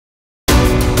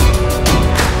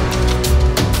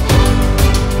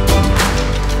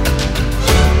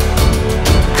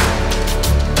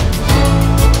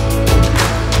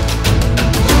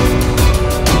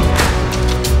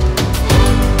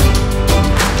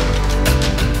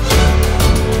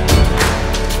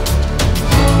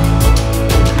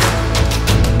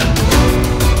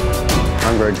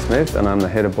Smith and I'm the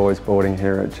head of boys boarding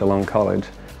here at Geelong College.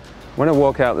 When I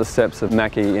walk out the steps of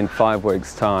Mackie in 5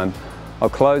 weeks' time, I'll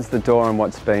close the door on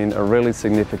what's been a really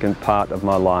significant part of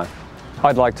my life.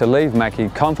 I'd like to leave Mackie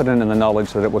confident in the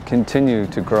knowledge that it will continue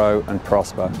to grow and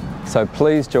prosper. So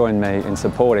please join me in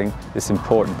supporting this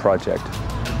important project.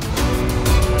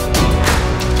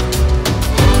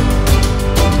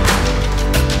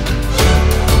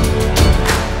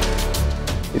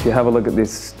 If you have a look at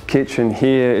this kitchen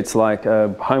here, it's like a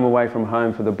home away from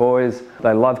home for the boys.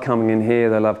 They love coming in here,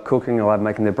 they love cooking, they love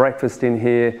making their breakfast in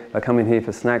here. They come in here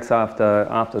for snacks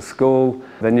after school.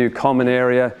 The new common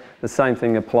area, the same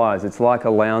thing applies. It's like a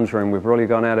lounge room. We've really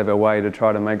gone out of our way to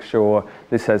try to make sure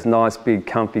this has nice big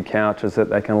comfy couches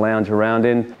that they can lounge around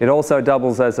in. It also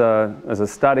doubles as a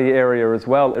study area as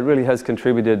well. It really has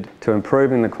contributed to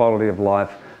improving the quality of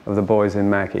life of the boys in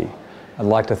Mackie. I'd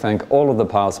like to thank all of the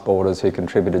past boarders who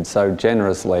contributed so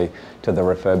generously to the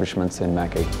refurbishments in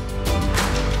Mackie.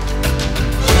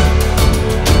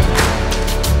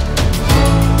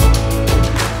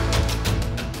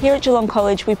 Here at Geelong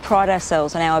College, we pride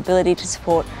ourselves on our ability to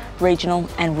support regional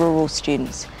and rural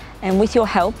students. And with your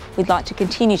help, we'd like to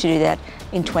continue to do that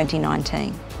in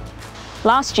 2019.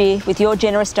 Last year, with your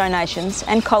generous donations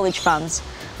and college funds,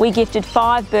 we gifted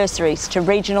 5 bursaries to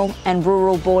regional and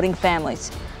rural boarding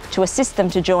families to assist them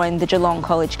to join the Geelong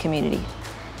College community.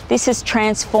 This has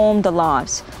transformed the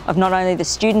lives of not only the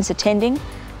students attending,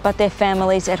 but their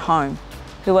families at home,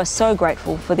 who are so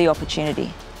grateful for the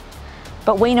opportunity.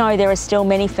 But we know there are still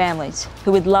many families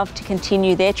who would love to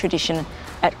continue their tradition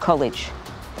at college,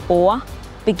 or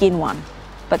begin one,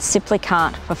 but simply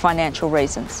can't for financial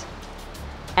reasons.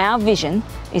 Our vision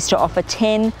is to offer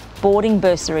 10 boarding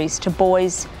bursaries to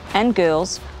boys and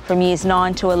girls from years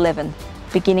 9 to 11,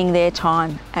 beginning their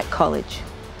time at college.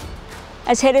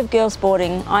 As head of girls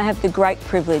boarding, I have the great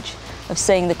privilege of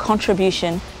seeing the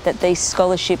contribution that these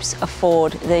scholarships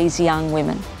afford these young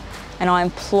women. And I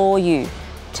implore you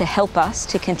to help us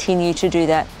to continue to do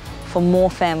that for more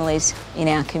families in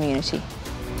our community.